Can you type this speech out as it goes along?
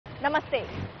నమస్తే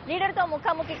లీడర్ తో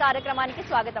ముఖాముఖి కార్యక్రమానికి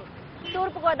స్వాగతం.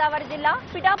 తూర్పు గోదావరి జిల్లా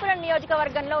పిఠాపురం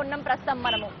నియోజకవర్గంలో ఉన్నాం. ప్రస్తుతం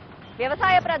మనము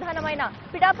వ్యవసాయ ప్రధానమైన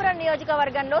పిఠాపురం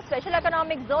నియోజకవర్గంలో స్పెషల్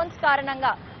ఎకనామిక్ జోన్స్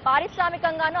కారణంగా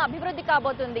పారిశ్రామికంగానూ అభివృద్ధి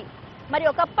కాబోతుంది. మరి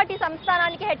ఒకప్పటి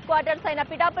సంస్థానానికి హెడ్ క్వార్టర్స్ అయిన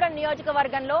పిఠాపురం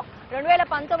నియోజకవర్గంలో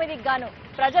 2019కి గాను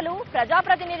ప్రజలు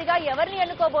ప్రజాప్రతినిధిగా ఎవరిని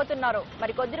ఎన్నుకోబోతున్నారో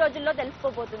మరి కొద్ది రోజుల్లో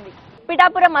తెలిసిపోబోతుంది.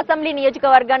 పిఠాపురం అసెంబ్లీ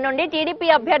నియోజకవర్గం నుండి టీడీపీ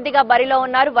అభ్యర్థిగా బరిలో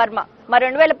ఉన్నారు వర్మ. మరి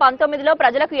 2019లో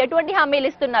ప్రజలకు ఎటువంటి హామీలు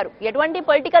ఇస్తున్నారు, ఎటువంటి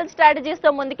పొలిటికల్ స్ట్రాటజీస్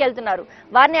తో ముందుకెళ్తున్నారు,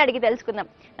 వారిని అడిగి తెలుసుకుందాం.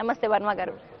 నమస్తే వర్మ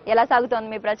గారు, ఎలా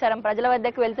సాగుతోంది మీ ప్రచారం? ప్రజల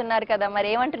వద్దకు వెళ్తున్నారు కదా, మరి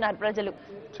ఏమంటున్నారు ప్రజలు?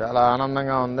 చాలా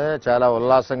ఆనందంగా ఉంది, చాలా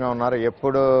ఉల్లాసంగా ఉన్నారు.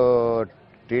 ఎప్పుడు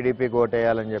టీడీపీకి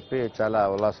ఓటేయాలని చెప్పి చాలా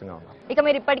ఉల్లాసంగా ఉన్నారు. ఇక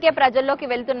మీరు ఇప్పటికే ప్రజల్లోకి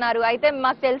వెళ్తున్నారు. అయితే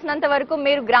మాకు తెలిసినంత వరకు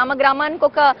మీరు గ్రామానికి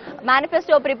ఒక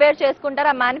మేనిఫెస్టో ప్రిపేర్ చేసుకుంటారు.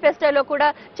 ఆ మేనిఫెస్టోలో కూడా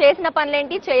చేసిన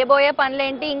పనులేంటి, చేయబోయే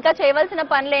పనులేంటి, ఇంకా చేయవలసిన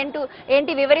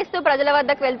పనులేంటి వివరిస్తూ ప్రజల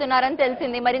వద్దకు వెళ్తున్నారని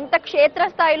తెలిసింది. మరి ఇంత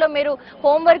క్షేత్రస్థాయిలో మీరు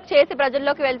హోంవర్క్ చేసి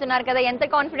ప్రజల్లోకి వెళ్తున్నారు కదా, ఎంత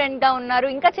కాన్ఫిడెంట్ గా ఉన్నారు?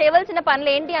 ఇంకా చేయవలసిన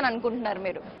పనులు ఏంటి అని అనుకుంటున్నారు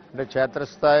మీరు? అంటే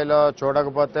క్షేత్రస్థాయిలో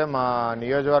చూడకపోతే మా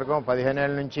నియోజకవర్గం 15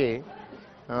 ఏళ్ళ నుంచి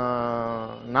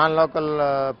నాన్ లోకల్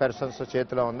పర్సన్స్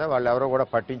చేతిలో ఉంది. వాళ్ళు ఎవరో కూడా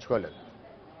పట్టించుకోలేదు.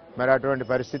 మరి అటువంటి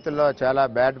పరిస్థితుల్లో చాలా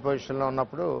బ్యాడ్ పొజిషన్లో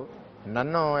ఉన్నప్పుడు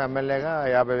నన్ను ఎమ్మెల్యేగా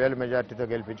 50,000 మెజార్టీతో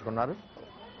గెలిపించుకున్నారు.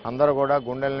 అందరూ కూడా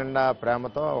గుండెల నిండా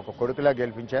ప్రేమతో ఒక కొడుకులా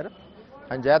గెలిపించారు.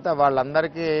 అందుచేత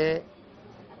వాళ్ళందరికీ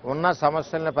ఉన్న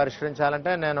సమస్యలను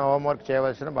పరిష్కరించాలంటే నేను హోంవర్క్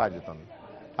చేయవలసిన బాధ్యత ఉంది.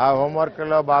 ఆ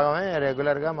హోంవర్క్లో భాగమే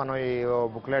రెగ్యులర్గా మనం ఈ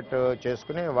బుక్లెట్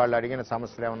చేసుకుని వాళ్ళు అడిగిన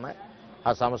సమస్యలు ఏమున్నాయి,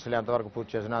 ఆ సమస్యలు ఎంతవరకు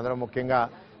పూర్తి చేసిన, అందులో ముఖ్యంగా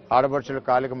ఆడపడుచులు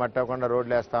కాలికి మట్టకుండా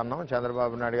రోడ్లు వేస్తా ఉన్నాం.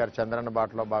 చంద్రబాబు నాయుడు గారు చంద్రన్న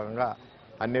బాటలో భాగంగా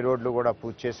అన్ని రోడ్లు కూడా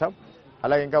పూర్తి చేశాం.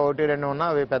 అలాగే ఇంకా 1-2 ఉన్నా,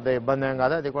 అవి పెద్ద ఇబ్బంది ఏం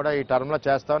కాదు. అది కూడా ఈ టర్మ్లో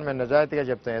చేస్తామని మేము నిజాయితీగా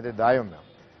చెప్తాం, అది దాయం మేము.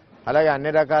 అలాగే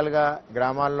అన్ని రకాలుగా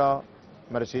గ్రామాల్లో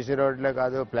మరి సీసీ రోడ్లే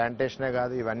కాదు, ప్లాంటేషనే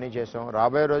కాదు, ఇవన్నీ చేసాం.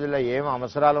 రాబోయే రోజుల్లో ఏం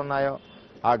అవసరాలు ఉన్నాయో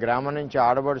ఆ గ్రామం నుంచి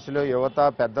ఆడపడుచులు, యువత,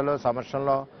 పెద్దలు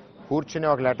సమక్షంలో కూర్చుని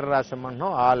ఒక లెటర్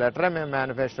రాసిమ్మంటున్నాం. ఆ లెటరే మేము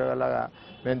మేనిఫెస్టోలాగా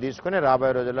మేము తీసుకుని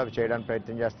రాబోయే రోజుల్లో చేయడానికి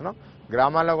ప్రయత్నం చేస్తున్నాం.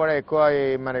 గ్రామాల్లో కూడా ఎక్కువ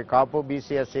మరి కాపు,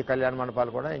 బీసీ, ఎస్సీ కళ్యాణ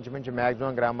మండపాలు కూడా ఇంచుమించు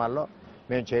మ్యాక్సిమం గ్రామాల్లో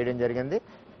మేము చేయడం జరిగింది.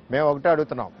 మేము ఒకటే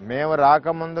అడుగుతున్నాం, మేము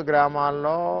రాకముందు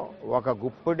గ్రామాల్లో ఒక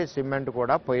గుప్పిడి సిమెంట్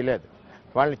కూడా పోయలేదు.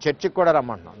 వాళ్ళని చర్చికి కూడా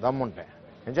రమ్మంటున్నాం దమ్ముంటే.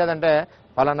 ఎంచేదంటే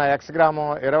పలానా ఎక్స్ గ్రామం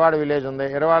ఇరవాడ విలేజ్ ఉంది,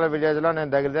 ఇరవాడ విలేజ్లో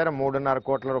నేను దగ్గర 3.5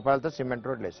 కోట్ల రూపాయలతో సిమెంట్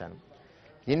రోడ్లు వేశాను.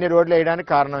 ఇన్ని రోడ్లు వేయడానికి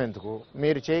కారణం ఎందుకు?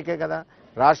 మీరు చేయకే కదా.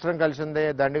 రాష్ట్రం కలిసి ఉంది,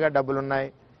 దండిగా డబ్బులున్నాయి.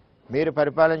 మీరు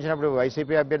పరిపాలించినప్పుడు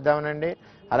వైసీపీ అభ్యర్థి అవనండి,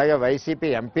 అలాగే వైసీపీ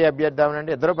ఎంపీ అభ్యర్థి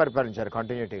అవనండి, ఇద్దరు పరిపాలించారు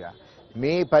కంటిన్యూటీగా.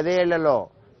 మీ 10 ఏళ్లలో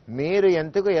మీరు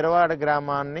ఎందుకు ఇరవాడ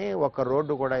గ్రామాన్ని ఒక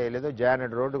రోడ్డు కూడా వేయలేదు,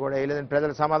 జానెడ్ రోడ్డు కూడా వేయలేదని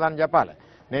ప్రజలు సమాధానం చెప్పాలి.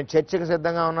 నేను చర్చకు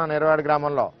సిద్ధంగా ఉన్నాను ఇరవాడ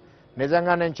గ్రామంలో.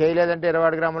 నిజంగా నేను చేయలేదంటే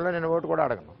ఇరవాడ గ్రామంలో నేను ఓటు కూడా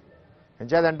అడగను.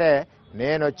 ఎంచేదంటే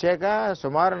నేను వచ్చాక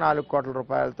సుమారు 4 కోట్ల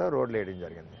రూపాయలతో రోడ్లు వేయడం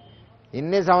జరిగింది.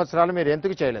 ఇన్ని సంవత్సరాలు మీరు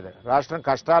ఎందుకు చేయలేదు? రాష్ట్రం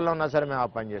కష్టాల్లో ఉన్నా సరే మేము ఆ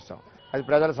పని చేస్తాం. అది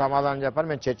ప్రజలు సమాధానం చెప్పాలి.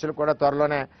 మేము చర్చలు కూడా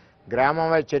త్వరలోనే గ్రామం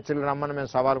వైపు చర్చలు రమ్మని మేము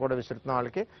సవాలు కూడా విసురుతున్నాం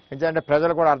వాళ్ళకి. ఎందుకంటే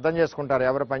ప్రజలు కూడా అర్థం చేసుకుంటారు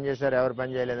ఎవరు పని చేశారు, ఎవరు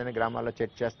పని చేయలేదని గ్రామాల్లో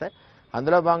చర్చ చేస్తే.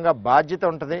 అందులో భాగంగా బాధ్యత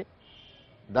ఉంటుంది,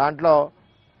 దాంట్లో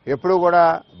ఎప్పుడూ కూడా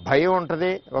భయం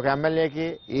ఉంటుంది ఒక ఎమ్మెల్యేకి.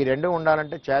 ఈ రెండు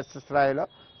ఉండాలంటే క్షేత్రస్థాయిలో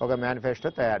ఒక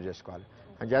మేనిఫెస్టో తయారు చేసుకోవాలి.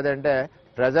 అంచేతంటే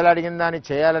ప్రజలు అడిగిన దాన్ని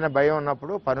చేయాలనే భయం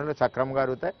ఉన్నప్పుడు పనులు సక్రమంగా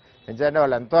జరుగుతాయి. ఎందుకంటే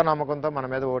వాళ్ళు ఎంతో నమ్మకంతో మన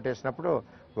మీద ఓటేసినప్పుడు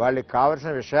వాళ్ళకి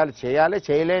కావాల్సిన విషయాలు చేయాలి,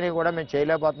 చేయలేని కూడా మేము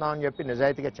చేయలేకపోతున్నామని చెప్పి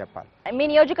నిజాయితీగా చెప్పాలి. మీ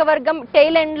నియోజకవర్గం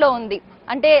టెయిల్ ఎండ్ లో ఉంది,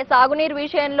 అంటే సాగునీరు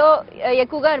విషయంలో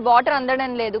ఎక్కువగా వాటర్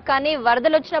అందడం లేదు, కానీ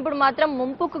వరదలు వచ్చినప్పుడు మాత్రం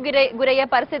ముంపుకు గురయ్యే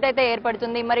పరిస్థితి అయితే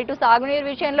ఏర్పడుతుంది. మరి ఇటు సాగునీరు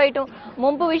విషయంలో, ఇటు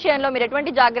ముంపు విషయంలో మీరు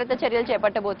ఎటువంటి జాగ్రత్త చర్యలు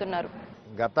చేపట్టబోతున్నారు?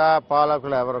 గత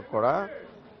పాలకులు ఎవరికి కూడా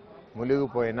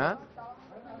మునిగిపోయినా,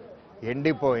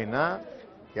 ఎండిపోయినా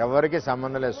ఎవరికి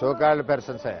సంబంధం లేదు, సోకాల్డ్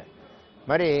పర్సన్సే.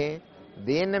 మరి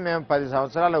దీన్ని మేము 10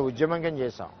 సంవత్సరాల ఉద్యమం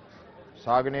చేశాం.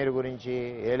 సాగునీరు గురించి,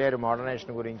 ఏలేరు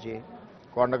మోడర్నైజేషన్ గురించి,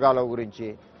 కొండకాలువ గురించి.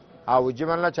 ఆ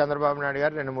ఉద్యమంలో చంద్రబాబు నాయుడు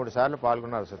గారు 2-3 సార్లు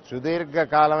పాల్గొన్నారు. సార్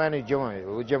సుదీర్ఘకాలమైన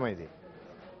ఉద్యమం ఇది.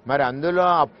 మరి అందులో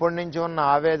అప్పటి నుంచి ఉన్న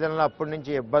ఆవేదనలు, అప్పటి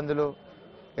నుంచి ఇబ్బందులు.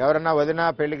 ఎవరన్నా వదినా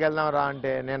పెళ్లికి వెళ్దాం రా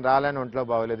అంటే నేను రాలేని, ఒంట్లో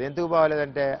బాగోలేదు. ఎందుకు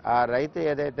బాగోలేదంటే ఆ రైతు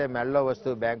ఏదైతే మెడలో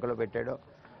వస్తువు బ్యాంకులో పెట్టాడో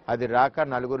అది రాక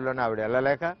నలుగురిలోనే ఆవిడ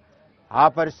వెళ్ళలేక ఆ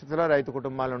పరిస్థితిలో రైతు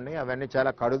కుటుంబాలు ఉన్నాయి. అవన్నీ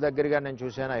చాలా కడు దగ్గరగా నేను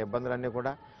చూశాను. ఆ ఇబ్బందులన్నీ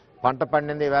కూడా. పంట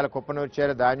పండింది, ఈవేళ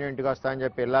కుప్పనూర్చేరు ధాన్యం ఇంటికి వస్తా అని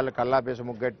చెప్పి ఇళ్ళాళ్ళు కల్లాపేసి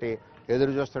ముగ్గట్టి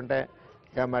ఎదురు చూస్తుంటే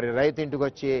ఇక మరి రైతు ఇంటికి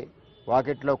వచ్చి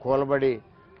వాకిట్లో కూలబడి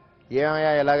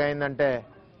ఏమయ్యా ఎలాగైందంటే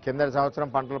కింద సంవత్సరం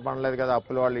పంటలు పండలేదు కదా,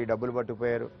 అప్పుల వాళ్ళు ఈ డబ్బులు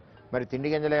పట్టుకుపోయారు. మరి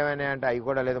తిండి గింజలు ఏమైనా అంటే అవి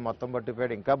కూడా లేదు, మొత్తం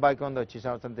పట్టుకుపోయాడు. ఇంకా బాకీ ఉంది, వచ్చే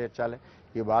సంవత్సరం తీర్చాలి.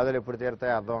 ఈ బాధలు ఎప్పుడు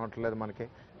తీరుతాయో అర్థం అవ్వట్లేదు మనకి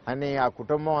అని ఆ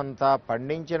కుటుంబం అంతా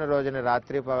పండించిన రోజుని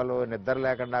రాత్రి పగలు నిద్ర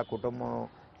లేకుండా కుటుంబం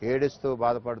ఏడుస్తూ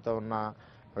బాధపడుతూ ఉన్న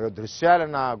దృశ్యాలు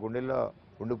నా గుండెల్లో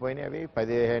ఉండిపోయినవి.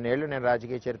 15 ఏళ్ళు నేను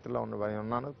రాజకీయ చరిత్రలో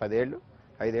ఉన్నాను. 10 ఏళ్ళు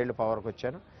 5 ఏళ్ళు పవర్కి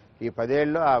వచ్చాను. ఈ 10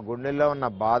 ఏళ్ళు ఆ గుండెల్లో ఉన్న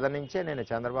బాధ నుంచే నేను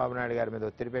చంద్రబాబు నాయుడు గారి మీద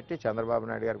ఒత్తిడి పెట్టి, చంద్రబాబు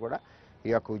నాయుడు గారు కూడా ఈ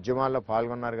యొక్క ఉద్యమాల్లో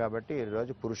పాల్గొన్నారు కాబట్టి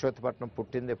ఈరోజు పురుషోత్తపట్నం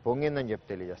పొంగిందని చెప్పి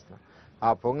తెలియజేస్తున్నాను. ఆ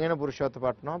పొంగిన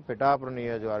పురుషోత్తపట్నం పిఠాపురం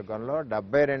నియోజకవర్గంలో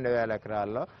 72,000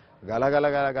 ఎకరాల్లో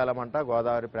గలగలగలగలమంట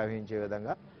గోదావరి ప్రవహించే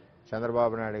విధంగా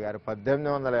చంద్రబాబు నాయుడు గారు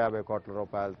 1850 కోట్ల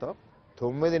రూపాయలతో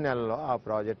 9 నెలల్లో ఆ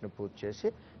ప్రాజెక్టును పూర్తి చేసి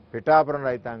పిఠాపురం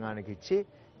రైతాంగానికి ఇచ్చి,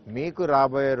 మీకు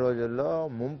రాబోయే రోజుల్లో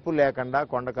ముంపు లేకుండా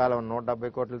కొండకాలం 170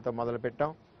 కోట్లతో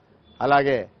మొదలుపెట్టాం.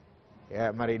 అలాగే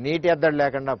మరి నీటి ఎద్దడి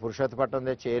లేకుండా పురుషోత్తపట్నం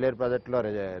తెచ్చి ఏలేరు ప్రాజెక్టులో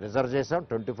రిజర్వ్ చేసాం.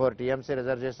 24 TMC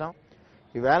రిజర్వ్ చేసాం.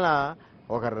 ఈవేళ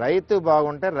ఒక రైతు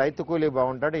బాగుంటే రైతు కూలీ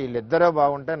బాగుంటాడు. వీళ్ళిద్దరూ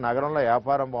బాగుంటే నగరంలో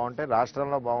వ్యాపారం బాగుంటే,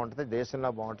 రాష్ట్రంలో బాగుంటుంది,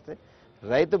 దేశంలో బాగుంటుంది.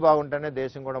 రైతు బాగుంటేనే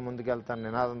దేశం కూడా ముందుకెళ్తాను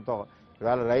నినాదంతో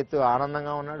ఇవాళ రైతు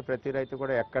ఆనందంగా ఉన్నాడు. ప్రతి రైతు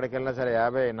కూడా ఎక్కడికి వెళ్ళినా సరే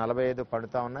 50-45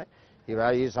 పండుతూ ఉన్నాయి.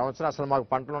 ఈవేళ ఈ సంవత్సరం అసలు మాకు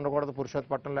పంటలు ఉండకూడదు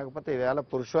పురుషోత్తపట్నం లేకపోతే, ఈవేళ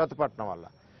పురుషోత్తపట్నం వల్ల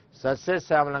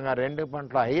సస్యశ్యామలంగా 2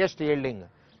 పంటలు హైయెస్ట్ ఈల్డింగ్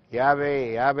 50,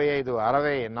 55,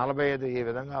 60, 45 ఈ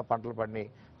విధంగా పంటలు పడినాయి.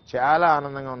 చాలా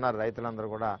ఆనందంగా ఉన్నారు రైతులందరూ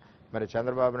కూడా మరి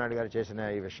చంద్రబాబు నాయుడు గారు చేసిన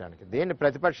ఈ విషయానికి. దీన్ని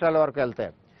ప్రతిపక్షాల వరకు వెళ్తే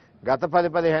గత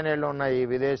 10-15 ఏళ్ళు ఉన్న ఈ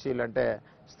విదేశీయులు అంటే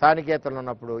స్థానికేతలు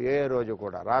ఉన్నప్పుడు ఏ రోజు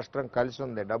కూడా రాష్ట్రం కలిసి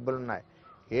ఉంది, డబ్బులున్నాయి,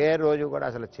 ఏ రోజు కూడా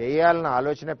అసలు చేయాలన్న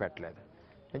ఆలోచనే పెట్టలేదు.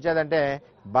 ఎంచేదంటే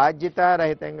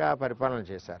బాధ్యతారహితంగా పరిపాలన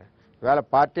చేశారు. ఇవాళ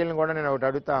పార్టీలను కూడా నేను ఒకటి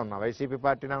అడుగుతా ఉన్నా. వైసీపీ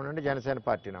పార్టీనే ఉండండి, జనసేన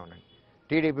పార్టీనే ఉండండి,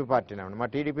 టీడీపీ పార్టీనే ఉండండి. మా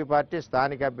టీడీపీ పార్టీ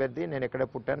స్థానిక అభ్యర్థి, నేను ఇక్కడే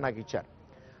పుట్టాను, నాకు ఇచ్చారు.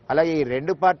 అలాగే ఈ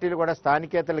 2 పార్టీలు కూడా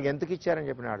స్థానికేతలకు ఎందుకు ఇచ్చారని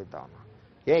చెప్పి నేను అడుగుతా ఉన్నా.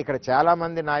 ఇక్కడ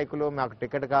చాలామంది నాయకులు మాకు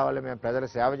టికెట్ కావాలి, మేము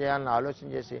ప్రజలకు సేవ చేయాలని ఆలోచన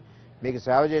చేసి మీకు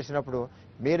సేవ చేసినప్పుడు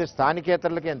మీరు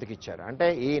స్థానికేతరులకి ఎందుకు ఇచ్చారు? అంటే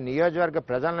ఈ నియోజకవర్గ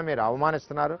ప్రజలను మీరు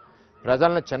అవమానిస్తున్నారు,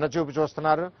 ప్రజలను చిన్నచూపు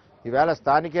చూస్తున్నారు. ఈవేళ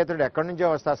స్థానికేతరుడు ఎక్కడి నుంచో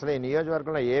వస్తే అసలు ఈ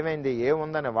నియోజకవర్గంలో ఏమైంది,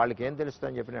 ఏముందని వాళ్ళకి ఏం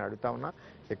తెలుస్తుందని చెప్పి నేను అడుగుతా ఉన్నా.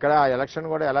 ఇక్కడ ఎలక్షన్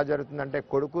కూడా ఎలా జరుగుతుందంటే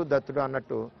కొడుకు దత్తుడు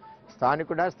అన్నట్టు,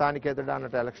 స్థానికుడా స్థానికేతుడా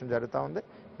అన్నట్టు ఎలక్షన్ జరుగుతూ ఉంది.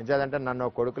 ఎంచేదంటే నన్ను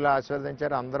కొడుకులా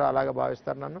ఆశీర్వదించారు, అందరూ అలాగే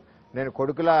భావిస్తారు నన్ను. నేను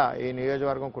కొడుకులా ఈ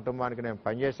నియోజకవర్గం కుటుంబానికి నేను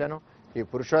పనిచేశాను. ఈ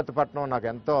పురుషోత్తపట్నం నాకు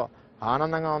ఎంతో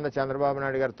ఆనందంగా ఉంది. చంద్రబాబు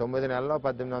నాయుడు గారు 9 నెలల్లో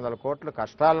 1800 కోట్లు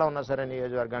కష్టాల్లో ఉన్నా సరే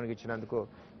నియోజకవర్గానికి ఇచ్చినందుకు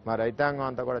మా రైతాంగం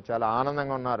అంతా కూడా చాలా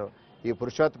ఆనందంగా ఉన్నారు. ఈ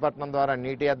పురుషోత్తపట్నం ద్వారా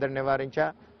నీటి ఎద్దడి నివారించా,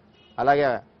 అలాగే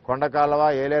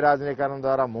కొండకాలవ ఏలేరు ఆధునీకరణ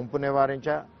ద్వారా ముంపు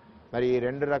నివారించా. మరి ఈ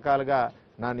 2 రకాలుగా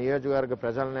నా నియోజకవర్గ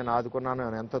ప్రజలను నేను ఆదుకున్నాను.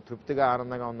 ఎంతో తృప్తిగా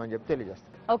ఆనందంగా ఉందని చెప్పి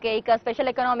తెలియజేస్తాను. ఓకే, ఇక స్పెషల్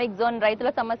ఎకనామిక్ జోన్ రైతుల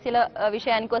సమస్యల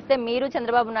విషయానికి వస్తే మీరు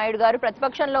చంద్రబాబు నాయుడు గారు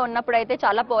ప్రతిపక్షంలో ఉన్నప్పుడు అయితే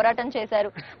చాలా పోరాటం చేశారు.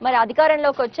 మరి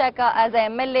అధికారంలోకి వచ్చాక యాజ్ ఎ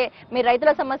ఎమ్మెల్యే మీరు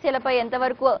రైతుల సమస్యలపై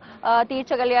ఎంతవరకు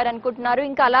తీర్చగలిగారనుకుంటున్నారు?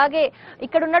 ఇంకా అలాగే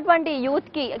ఇక్కడ ఉన్నటువంటి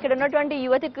యూత్కి, ఇక్కడ ఉన్నటువంటి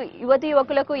యువతి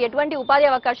యువకులకు ఎటువంటి ఉపాధి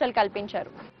అవకాశాలు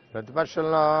కల్పించారు?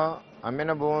 ప్రతిపక్షంలో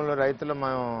అమ్మిన భూములు రైతులు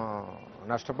మేము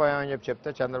నష్టపోయామని చెప్తే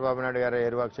చంద్రబాబు నాయుడు గారు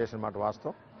ఏరువాకు చేసిన మాట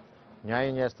వాస్తవం,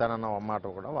 న్యాయం చేస్తానన్న మాట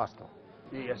కూడా వాస్తవం.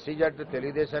 ఈ SCZ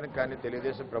తెలుగుదేశానికి కానీ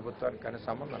తెలుగుదేశం ప్రభుత్వానికి కానీ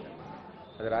సంబంధం లేదు.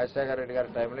 అది రాజశేఖర రెడ్డి గారి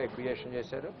టైంలో ఎక్విజేషన్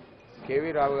చేశారు.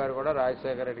 కేవీ రావు గారు కూడా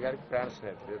రాజశేఖర రెడ్డి గారికి ప్లాన్స్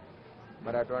లేదు.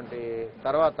 మరి అటువంటి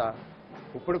తర్వాత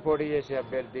ఇప్పుడు పోటీ చేసే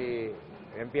అభ్యర్థి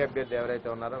ఎంపీ అభ్యర్థి ఎవరైతే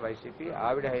ఉన్నారో వైసీపీ,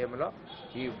 ఆవిడ హయాంలో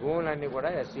ఈ భూములన్నీ కూడా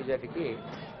SCZకి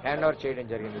హ్యాండ్ ఓవర్ చేయడం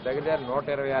జరిగింది. దగ్గర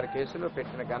 126 కేసులు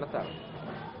పెట్టిన ఘనత.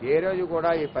 ఏ రోజు కూడా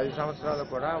ఈ 10 సంవత్సరాలు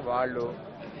కూడా వాళ్ళు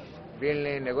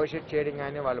వీళ్ళని నెగోషియేట్ చేయడం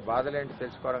కానీ వాళ్ళ బాధలేంటి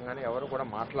తెలుసుకోవడం కానీ ఎవరు కూడా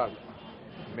మాట్లాడలేదు.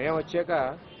 మేము వచ్చాక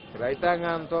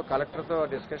రైతాంగంతో కలెక్టర్తో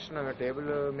డిస్కషన్ టేబుల్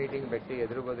మీటింగ్ పెట్టి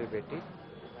ఎదురుబదులు పెట్టి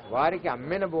వారికి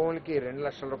అమ్మిన భూములకి 2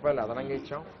 లక్షల రూపాయలు అదనంగా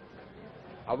ఇచ్చాం.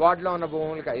 అవార్డులో ఉన్న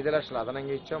భూములకి 5 లక్షలు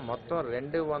అదనంగా ఇచ్చాం. మొత్తం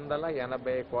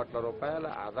 280 కోట్ల రూపాయల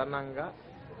అదనంగా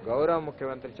గౌరవ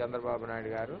ముఖ్యమంత్రి చంద్రబాబు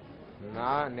నాయుడు గారు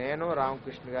నేను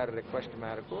రామకృష్ణ గారి రిక్వెస్ట్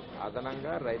మేరకు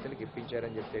అదనంగా రైతులకు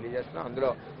ఇప్పించారని చెప్పి తెలియజేస్తున్నాం. అందులో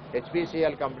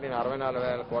HPCL కంపెనీ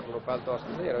 64,000 కోట్ల రూపాయలతో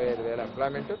వస్తుంది, 25,000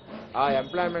 ఎంప్లాయ్మెంట్. ఆ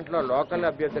ఎంప్లాయ్మెంట్లో లోకల్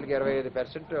అభ్యర్థులకి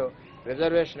 25%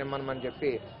 రిజర్వేషన్ ఇమ్మని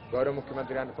చెప్పి గౌరవ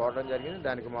ముఖ్యమంత్రి గారిని కోరడం జరిగింది.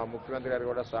 దానికి మా ముఖ్యమంత్రి గారు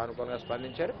కూడా సానుకూలంగా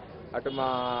స్పందించారు. అటు మా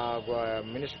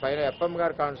మినిస్టర్ పైన FM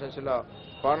గారి కాన్స్టిట్యున్సీలో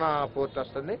కోన పూర్తి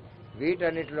వస్తుంది.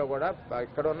 వీటన్నిటిలో కూడా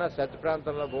ఇక్కడ ఉన్న సత్య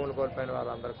ప్రాంతంలో భూములు కోల్పోయిన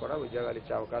వాళ్ళందరికీ కూడా ఉద్యోగాలు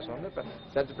ఇచ్చే అవకాశం ఉంది.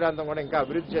 సత్య ప్రాంతం కూడా ఇంకా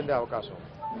అభివృద్ధి చెందే అవకాశం ఉంది.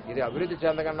 ఇది అభివృద్ధి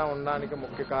చెందకుండా ఉండడానికి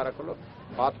ముఖ్య కారకులు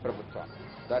పాత ప్రభుత్వాలు.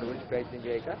 దాని గురించి ప్రయత్నం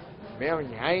చేయక మేము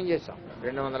న్యాయం చేశాం.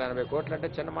 280 కోట్లు అంటే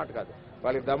చిన్న మాట కాదు.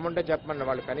 వాళ్ళకి దమ్ముంటే చెప్పమని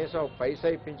వాళ్ళు కనీసం ఒక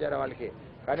పైసా ఇప్పించారు వాళ్ళకి,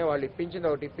 కానీ వాళ్ళు ఇప్పించింది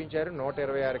ఒకటి ఇప్పించారు.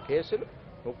 126 కేసులు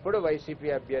ఇప్పుడు వైసీపీ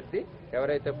అభ్యర్థి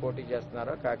ఎవరైతే పోటీ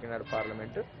చేస్తున్నారో కాకినాడ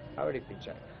పార్లమెంటు ఆవిడ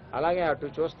ఇప్పించారు. అలాగే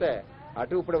అటు చూస్తే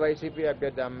అటు ఇప్పుడు వైసీపీ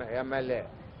అభ్యర్థి ఎమ్మెల్యే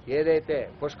ఏదైతే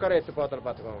పుష్కర ఎత్తిపోతల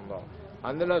పథకం ఉందో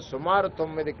అందులో సుమారు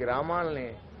 9 గ్రామాలని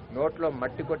నోట్లో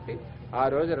మట్టి కొట్టి ఆ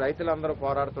రోజు రైతులందరూ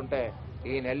పోరాడుతుంటే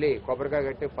ఈయన వెళ్ళి కొబ్బరికాయ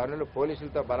కట్టి పనులు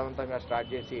పోలీసులతో బలవంతంగా స్టార్ట్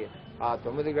చేసి ఆ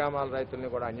 9 గ్రామాల రైతుల్ని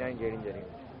కూడా అన్యాయం చేయడం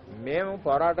జరిగింది. మేము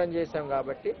పోరాటం చేశాం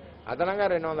కాబట్టి అదనంగా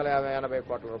 280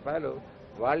 కోట్ల రూపాయలు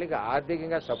వాళ్ళకి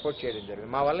ఆర్థికంగా సపోర్ట్ చేయడం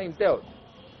జరిగింది. మా వల్ల ఇంతే అవుతుంది.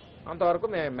 అంతవరకు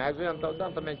మేము మ్యాక్సిమం ఎంత అవుతుందో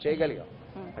అంత మేము చేయగలిగాం.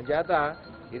 అంచేత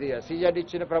ఇది ఎస్సీజెడ్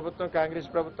ఇచ్చిన ప్రభుత్వం కాంగ్రెస్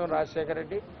ప్రభుత్వం రాజశేఖర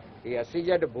రెడ్డి. ఈ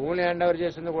ఎస్సీజెడ్ భూములు హ్యాండ్ ఓవర్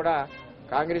చేసింది కూడా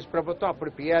కాంగ్రెస్ ప్రభుత్వం.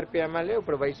 అప్పుడు పీఆర్పీ ఎమ్మెల్యే,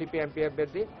 ఇప్పుడు వైసీపీ ఎంపీ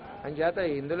అభ్యర్థి. అంచేత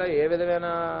ఇందులో ఏ విధమైన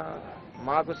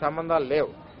మాకు సంబంధాలు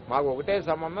లేవు. మాకు ఒకటే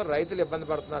సంబంధం, రైతులు ఇబ్బంది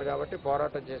పడుతున్నారు కాబట్టి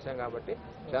పోరాటం చేశాం కాబట్టి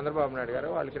చంద్రబాబు నాయుడు గారు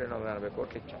వాళ్ళకి 280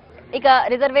 కోట్లు ఇచ్చారు. ఇక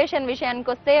రిజర్వేషన్ విషయానికి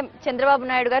వస్తే చంద్రబాబు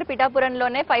నాయుడు గారు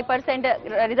పిఠాపురంలోనే 5%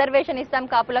 రిజర్వేషన్ ఇస్తాం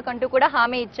కాపులకంటూ కూడా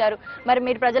హామీ ఇచ్చారు. మరి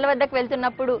మీరు ప్రజల వద్దకు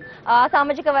వెళ్తున్నప్పుడు ఆ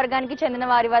సామాజిక వర్గానికి చెందిన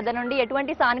వారి వద్ద నుండి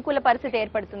ఎటువంటి సానుకూల పరిస్థితి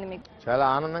ఏర్పడుతుంది మీకు? చాలా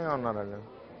ఆనందంగా ఉన్నారండి.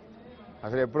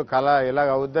 అసలు ఎప్పుడు కళ ఇలాగ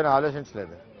అవుద్దని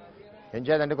ఆలోచించలేదు. ఏం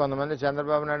చేయాలంటే కొంతమంది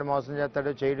చంద్రబాబు నాయుడు మోసం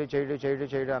చేస్తాడు,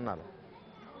 చేయడు అన్నారు.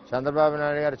 చంద్రబాబు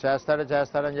నాయుడు గారు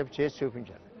చేస్తాడని చెప్పి చేసి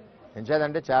చూపించారు. ఏం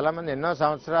చేయాలంటే చాలామంది ఎన్నో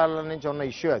సంవత్సరాల నుంచి ఉన్న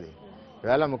ఇష్యూ అది.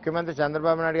 ఇవాళ ముఖ్యమంత్రి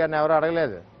చంద్రబాబు నాయుడు గారిని ఎవరు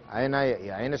అడగలేదు.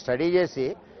 ఆయన స్టడీ చేసి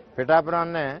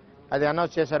పిఠాపురాన్నే అది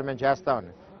అనౌన్స్ చేశారు, మేము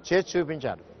చేస్తామని చేసి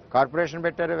చూపించారు. కార్పొరేషన్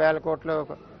పెట్టారు, 1000 కోట్లు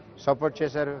సపోర్ట్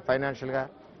చేశారు ఫైనాన్షియల్గా.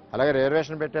 అలాగే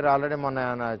రిజర్వేషన్ పెట్టారు, ఆల్రెడీ మొన్న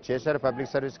చేశారు.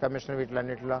 పబ్లిక్ సర్వీస్ కమిషన్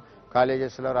వీటిలన్నింటిలో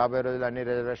కాలేజెస్లో రాబోయే రోజులు అన్ని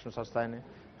రిజర్వేషన్స్ వస్తాయని.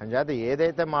 అంచేత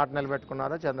ఏదైతే మాట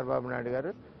నిలబెట్టుకున్నారో చంద్రబాబు నాయుడు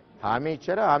గారు హామీ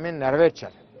ఇచ్చారో హామీని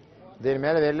నెరవేర్చారు. దీని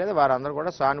మీద వెళ్ళలేదు. వారందరూ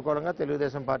కూడా సానుకూలంగా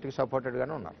తెలుగుదేశం పార్టీకి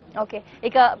సపోర్టెడ్గానే ఉన్నారు. ఓకే,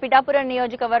 ఇక పిఠాపురం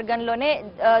నియోజకవర్గంలోనే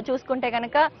చూసుకుంటే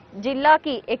కనుక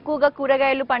జిల్లాకి ఎక్కువగా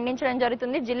కూరగాయలు పండించడం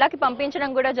జరుగుతుంది, జిల్లాకి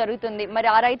పంపించడం కూడా జరుగుతుంది. మరి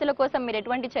ఆ రైతుల కోసం మీరు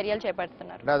ఎటువంటి చర్యలు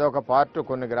చేపడుతున్నారు? అంటే అదొక పార్ట్.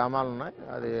 కొన్ని గ్రామాలు ఉన్నాయి,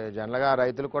 అది జనరల్గా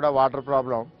రైతులు కూడా వాటర్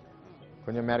ప్రాబ్లం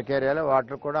కొంచెం మెరక ఏరియాలో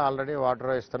వాటర్ కూడా ఆల్రెడీ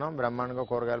వాటర్ ఇస్తున్నాం. బ్రహ్మాండంగా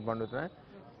కూరగాయలు పండుతున్నాయి.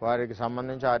 వారికి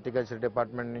సంబంధించి హార్టికల్చర్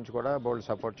డిపార్ట్మెంట్ నుంచి కూడా బోల్డ్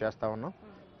సపోర్ట్ చేస్తూ ఉన్నాం.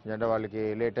 అంటే వాళ్ళకి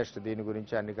లేటెస్ట్ దీని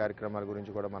గురించి అన్ని కార్యక్రమాల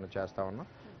గురించి కూడా మనం చేస్తూ ఉన్నాం.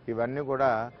 ఇవన్నీ కూడా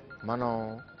మనం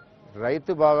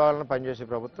రైతు భాగాలను పనిచేసే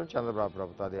ప్రభుత్వం చంద్రబాబు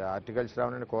ప్రభుత్వం. అది హార్టికల్చర్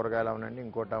అవనండి, కూరగాయలు అవనండి,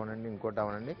 ఇంకోటి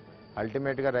అవనండి,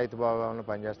 అల్టిమేట్గా రైతు భాగాలను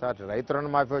పనిచేస్తారు. రైతు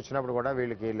రుణమాఫీ వచ్చినప్పుడు కూడా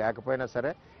వీళ్ళకి లేకపోయినా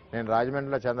సరే నేను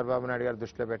రాజమండ్రిలో చంద్రబాబు నాయుడు గారు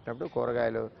దృష్టిలో పెట్టినప్పుడు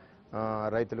కూరగాయలు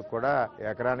రైతులకు కూడా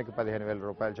ఎకరానికి 15,000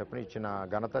 రూపాయలు చొప్పున ఇచ్చిన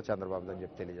ఘనత చంద్రబాబు అని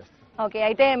చెప్పి తెలియజేస్తాను. ఓకే,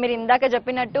 అయితే మీరు ఇందాక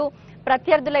చెప్పినట్టు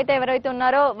ప్రత్యర్థులు అయితే ఎవరైతే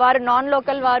ఉన్నారో వారు నాన్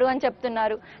లోకల్ వారు అని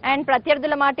చెప్తున్నారు. అండ్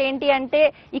ప్రత్యర్థుల మాట ఏంటి అంటే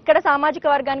ఇక్కడ సామాజిక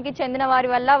వర్గానికి చెందిన వారి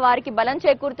వల్ల వారికి బలం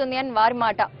చేకూరుతుంది అని వారి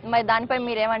మాట. మరి దానిపై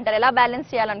మీరేమంటారు? ఎలా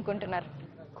బ్యాలెన్స్ చేయాలనుకుంటున్నారు?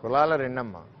 కులాల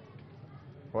రెండమ్మా,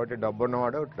 ఒకటి డబ్బు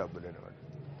ఉన్నవాడు, ఒకటి డబ్బు లేనివాడు.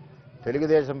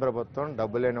 తెలుగుదేశం ప్రభుత్వం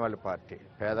డబ్బు లేని వాళ్ళ పార్టీ,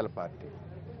 పేదల పార్టీ,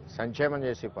 సంక్షేమం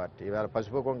చేసే పార్టీ. ఇవాళ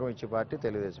పసుపు కుంకుమ ఇచ్చే పార్టీ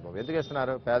తెలుగుదేశం. ఎందుకు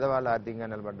ఇస్తున్నారు? పేదవాళ్ళు ఆర్థికంగా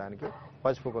నిలబడడానికి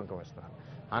పసుపు కుంకుమ ఇస్తున్నారు.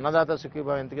 అన్నదాత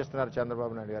సుఖీభావం ఎందుకు ఇస్తున్నారు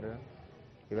చంద్రబాబు నాయుడు గారు?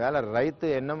 ఈవేళ రైతు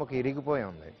ఎన్నెముక ఇరిగిపోయి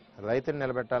ఉంది. రైతుని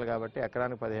నిలబెట్టాలి కాబట్టి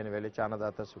ఎకరానికి 15,000 ఇచ్చి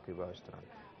అన్నదాత సుఖీభావం ఇస్తున్నారు.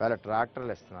 ఈవేళ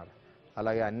ట్రాక్టర్లు ఇస్తున్నారు.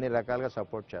 అలాగే అన్ని రకాలుగా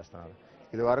సపోర్ట్ చేస్తున్నారు.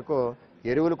 ఇది వరకు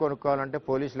ఎరువులు కొనుక్కోవాలంటే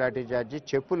పోలీసు లాఠీ చార్జీ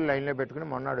చెప్పులు లైన్లో పెట్టుకుని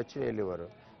మొన్నాడు వచ్చి వెళ్ళేవారు.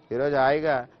 ఈరోజు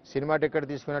హాయిగా సినిమా టికెట్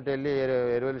తీసుకున్నట్టు వెళ్ళి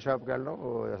ఎరువుల షాప్కి వెళ్ళడం,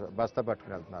 బస్తా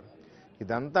పట్టుకుని వెళ్తున్నారు.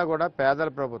 ఇదంతా కూడా పేదల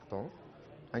ప్రభుత్వం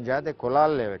అని చేత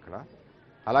కులాలు లేవు ఇక్కడ.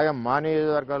 అలాగే మా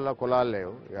నియోజకవర్గాల్లో కులాలు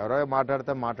లేవు. ఎవరో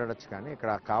మాట్లాడితే మాట్లాడచ్చు, కానీ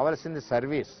ఇక్కడ కావాల్సింది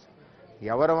సర్వీస్.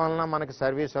 ఎవరి వలన మనకి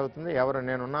సర్వీస్ అవుతుంది?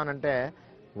 నేనున్నానంటే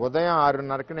ఉదయం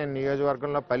 6:30కి నేను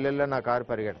నియోజకవర్గంలో పల్లెల్లో నా కారు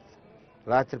పరిగెడుతుంది,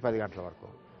 రాత్రి 10 గంటల వరకు.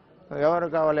 ఎవరు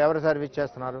కావాలి? ఎవరు సర్వీస్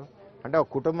చేస్తున్నారు అంటే ఒక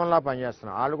కుటుంబంలో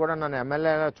పనిచేస్తున్నారు. వాళ్ళు కూడా నన్ను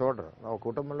ఎమ్మెల్యేగా చూడరు, ఒక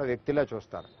కుటుంబంలో వ్యక్తిలా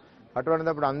చూస్తారు.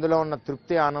 అటువంటిప్పుడు అందులో ఉన్న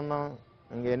తృప్తి, ఆనందం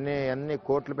ఎన్ని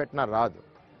కోట్లు పెట్టినా రాదు.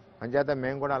 అంచేత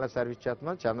మేము కూడా అలా సర్వీస్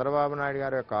చేస్తున్నాం. చంద్రబాబు నాయుడు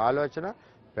గారి యొక్క ఆలోచన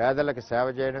పేదలకు సేవ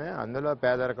చేయడమే. అందులో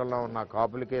పేదరికంలో ఉన్న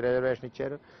కాపులకి రిజర్వేషన్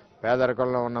ఇచ్చారు,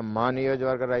 పేదరికంలో ఉన్న మా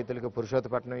నియోజకవర్గ రైతులకి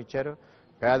పురుషోత్తపట్నం ఇచ్చారు,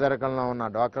 పేదరికంలో ఉన్న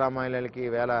డ్వాక్రా మహిళలకి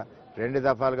ఈవేళ 2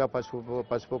 దఫాలుగా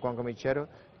పసుపు కుంకుమ ఇచ్చారు,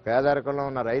 పేదరికంలో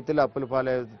ఉన్న రైతులు అప్పుల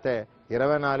పాలైతే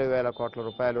 24,000 కోట్ల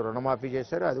రూపాయలు రుణమాఫీ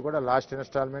చేశారు. అది కూడా లాస్ట్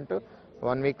ఇన్స్టాల్మెంట్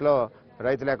 1 వీక్లో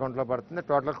రైతుల అకౌంట్లో పడుతుంది,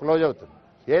 టోటల్ క్లోజ్ అవుతుంది.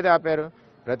 ఏది ఆపారు?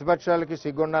 ప్రతిపక్షాలకి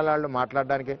సిగ్గుండాల వాళ్ళు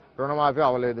మాట్లాడడానికి రుణమాఫీ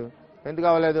అవ్వలేదు. ఎందుకు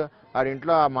అవ్వలేదు? వాడి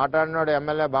ఇంట్లో మాట్లాడినాడు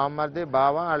ఎమ్మెల్యే బామ్మర్ది,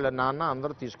 బావ, వాళ్ళ నాన్న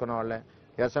అందరూ తీసుకున్న వాళ్ళే.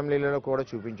 అసెంబ్లీలో కూడా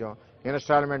చూపించాం,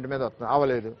 ఇన్స్టాల్మెంట్ మీద వస్తుంది,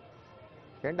 అవ్వలేదు.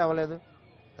 ఏంటి అవ్వలేదు?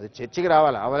 అది చర్చకి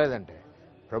రావాలి. అవ్వలేదంటే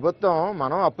ప్రభుత్వం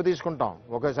మనం అప్పు తీసుకుంటాం,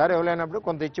 ఒకసారి ఇవ్వలేనప్పుడు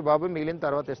కొంత ఇచ్చి బాబు మిగిలిన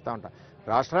తర్వాత ఇస్తూ ఉంటాం.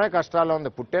 రాష్ట్రమే కష్టాల్లో ఉంది,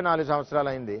 పుట్టే 4 సంవత్సరాలు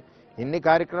అయింది. ఇన్ని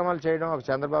కార్యక్రమాలు చేయడం ఒక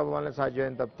చంద్రబాబు వల్లనే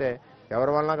సాధ్యమైంది తప్పితే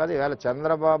ఎవరి వలన కాదు. ఈవేళ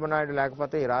చంద్రబాబు నాయుడు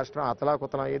లేకపోతే ఈ రాష్ట్రం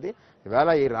అతలాకుతలం అయ్యేది. ఈవేళ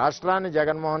ఈ రాష్ట్రాన్ని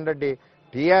జగన్మోహన్ రెడ్డి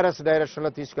టీఆర్ఎస్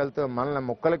డైరెక్షన్లో తీసుకెళ్తూ మనల్ని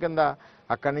ముక్కల కింద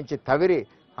అక్కడి నుంచి తవిరి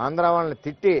ఆంధ్ర వాళ్ళని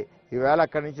తిట్టి ఈవేళ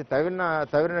అక్కడి నుంచి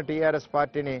తవిరిన టీఆర్ఎస్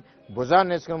పార్టీని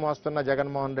భుజాన్ని వేసుకుని మోస్తున్న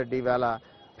జగన్మోహన్ రెడ్డి ఈవేళ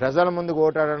ప్రజల ముందుకు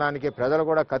ఓటాడడానికి ప్రజలు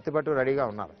కూడా కత్తిపట్టు రెడీగా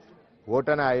ఉన్నారు.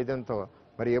 ఓటనే ఆయుధంతో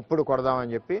మరి ఎప్పుడు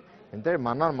కొడదామని చెప్పి అంటే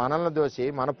మనల్ని దోసి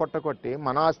మన పొట్ట కొట్టి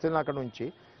మన ఆస్తులను అక్కడ ఉంచి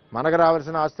మనకు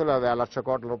రావాల్సిన ఆస్తులు 1,00,000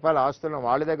 కోట్ల రూపాయల ఆస్తులను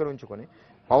వాళ్ళ దగ్గర ఉంచుకొని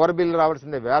పవర్ బిల్లు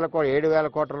రావాల్సింది 7,000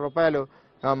 కోట్ల రూపాయలు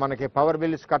మనకి పవర్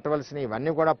బిల్స్ కట్టవలసినవి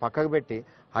ఇవన్నీ కూడా పక్కకు పెట్టి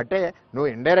అంటే నువ్వు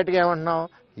ఇండైరెక్ట్గా ఏమంటున్నావు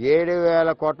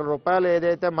 7,000 కోట్ల రూపాయలు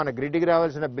ఏదైతే మన గ్రిడ్కి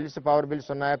రావాల్సిన బిల్స్ పవర్ బిల్స్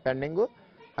ఉన్నాయో పెండింగ్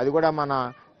అది కూడా మన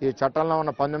ఈ చట్టంలో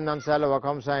ఉన్న 19 అంశాలు ఒక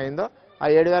అంశం అయిందో ఆ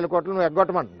 7,000 కోట్లు నువ్వు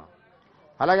ఎగ్గొట్టమంటున్నావు.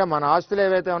 అలాగే మన ఆస్తులు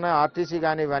ఏవైతే ఉన్నాయో ఆర్టీసీ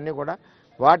కానీ ఇవన్నీ కూడా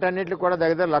వాటన్నిటికి కూడా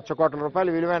దగ్గర 1,00,000 కోట్ల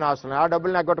రూపాయలు విలువైన ఆస్తులు ఆ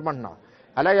డబ్బులను ఎగ్గొట్టమంటున్నావు.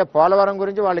 అలాగే పోలవరం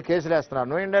గురించి వాళ్ళు కేసులు వేస్తున్నారు,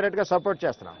 నువ్వు ఇండైరెక్ట్గా సపోర్ట్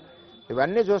చేస్తున్నావు.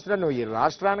 ఇవన్నీ చూస్తున్నా నువ్వు ఈ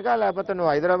రాష్ట్రానికా లేకపోతే నువ్వు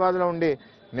హైదరాబాద్లో ఉండి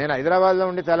నేను హైదరాబాద్లో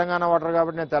ఉండి తెలంగాణ ఓటర్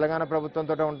కాబట్టి నేను తెలంగాణ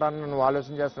ప్రభుత్వంతో ఉంటానని నువ్వు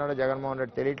ఆలోచన చేస్తున్నాడు జగన్మోహన్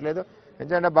రెడ్డి తెలియట్లేదు.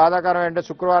 ఎందుకంటే బాధాకరం ఏంటంటే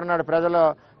శుక్రవారం నాడు ప్రజలు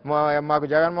మాకు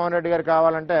జగన్మోహన్ రెడ్డి గారు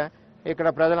కావాలంటే ఇక్కడ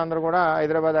ప్రజలందరూ కూడా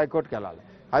హైదరాబాద్ హైకోర్టుకి వెళ్ళాలి.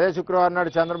 అదే శుక్రవారం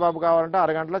నాడు చంద్రబాబు కావాలంటే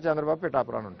అరగంటలో చంద్రబాబు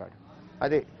పిఠాపురం ఉంటాడు.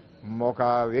 అది ఒక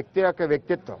వ్యక్తి యొక్క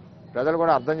వ్యక్తిత్వం ప్రజలు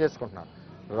కూడా అర్థం చేసుకుంటున్నారు.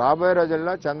 రాబోయే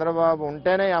రోజుల్లో చంద్రబాబు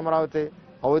ఉంటేనే అమరావతి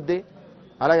అవుద్ది.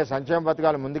 అలాగే సంక్షేమ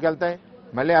పథకాలు ముందుకెళ్తాయి.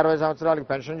 మళ్ళీ 60 సంవత్సరాలకు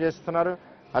పెన్షన్ చేస్తున్నారు.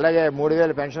 అలాగే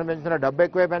 3,000 పెన్షన్ పెంచుతున్నారు. డబ్బు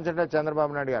ఎక్కువే పెంచడం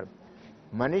చంద్రబాబు నాయుడు గారు.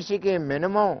 మనిషికి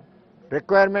మినిమం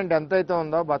రిక్వైర్మెంట్ ఎంతైతే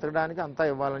ఉందో బతకడానికి అంతా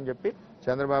ఇవ్వాలని చెప్పి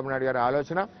చంద్రబాబు నాయుడు గారి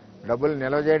ఆలోచన. డబ్బులు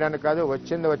నిల్వ చేయడానికి కాదు,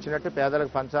 వచ్చినట్టు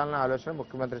పేదలకు పంచాలన్న ఆలోచన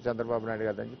ముఖ్యమంత్రి చంద్రబాబు నాయుడు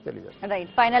గారు అని తెలియజేస్తారు.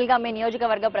 ఫైనల్ గా మీ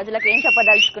నియోజకవర్గ ప్రజలకు ఏం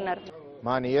చెప్పదలుచుకున్నారు?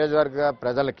 మా నియోజకవర్గ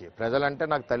ప్రజలంటే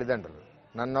నాకు తల్లిదండ్రులు.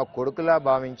 నన్ను కొడుకులా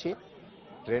భావించి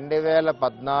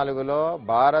 2014లో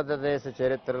భారతదేశ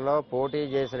చరిత్రలో పోటీ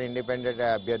చేసిన ఇండిపెండెంట్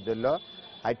అభ్యర్థుల్లో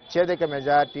అత్యధిక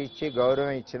మెజార్టీ ఇచ్చి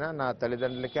గౌరవం ఇచ్చిన నా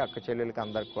తల్లిదండ్రులకి అక్క చెల్లెలకి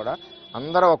అందరికి కూడా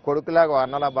అందరూ ఒక కొడుకులాగా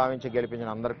అన్నలా భావించి గెలిపించిన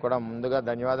అందరికి కూడా ముందుగా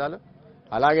ధన్యవాదాలు.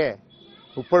 అలాగే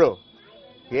ఇప్పుడు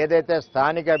ఏదైతే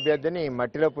స్థానిక అభ్యర్థిని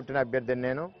మట్టిలో పుట్టిన అభ్యర్థిని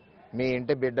నేను మీ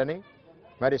ఇంటి బిడ్డని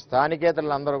మరి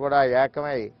స్థానికేతరులందరూ కూడా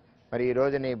ఏకమై మరి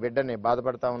ఈరోజు నీ బిడ్డని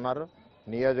బాధపడతా ఉన్నారు.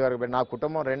 నియోజకవర్గ నా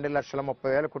కుటుంబం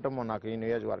 2,30,30,000 కుటుంబం నాకు ఈ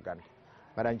నియోజకవర్గానికి.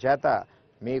 మరి అంచేత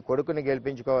మీ కొడుకుని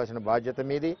గెలిపించుకోవాల్సిన బాధ్యత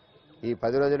మీది. ఈ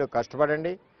 10 రోజులు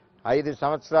కష్టపడండి. 5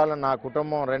 సంవత్సరాలు నా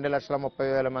కుటుంబం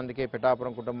 2,30,30,000 మందికి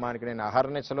పిఠాపురం కుటుంబానికి నేను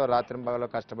అహర్నిశలో రాత్రింబగలో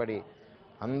కష్టపడి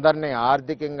అందరినీ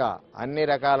ఆర్థికంగా అన్ని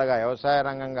రకాలుగా వ్యవసాయ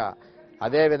రంగంగా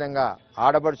అదేవిధంగా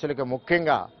ఆడపడుచులకి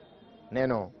ముఖ్యంగా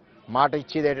నేను మాట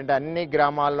ఇచ్చేది ఏంటంటే అన్ని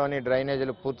గ్రామాల్లోని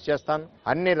డ్రైనేజీలు పూర్తి చేస్తాను.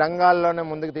 అన్ని రంగాల్లోనే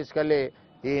ముందుకు తీసుకెళ్లి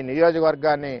ఈ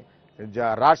నియోజకవర్గాన్ని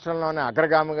రాష్ట్రంలోనే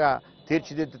అగ్రగామిగా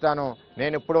తీర్చిదిద్దుతాను.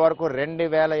 నేను ఇప్పటి వరకు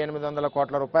 2,800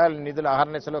 కోట్ల రూపాయల నిధులు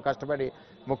అహర్నిశలో కష్టపడి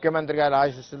ముఖ్యమంత్రి గారి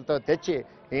ఆశీస్సులతో తెచ్చి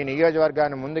ఈ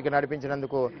నియోజకవర్గాన్ని ముందుకు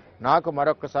నడిపించినందుకు నాకు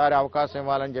మరొకసారి అవకాశం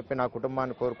ఇవ్వాలని చెప్పి నా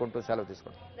కుటుంబాన్ని కోరుకుంటూ సెలవు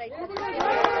తీసుకుంటాను.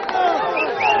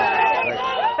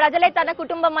 ప్రజలే తన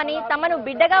కుటుంబం అని తమను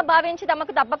బిడ్డగా భావించి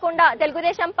తమకు తప్పకుండా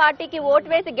తెలుగుదేశం పార్టీకి ఓటు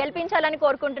వేసి గెలిపించాలని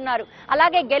కోరుకుంటున్నారు.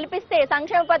 అలాగే గెలిపిస్తే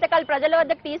సంక్షేమ పథకాలు ప్రజల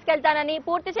వద్దకు తీసుకెళ్తానని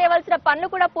పూర్తి చేయవలసిన పనులు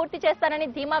కూడా పూర్తి చేస్తానని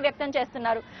ధీమా వ్యక్తం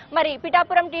చేస్తున్నారు. మరి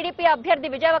పిఠాపురం టీడీపీ అభ్యర్థి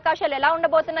విజయావకాశాలు ఎలా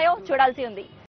ఉండబోతున్నాయో చూడాల్సి ఉంది.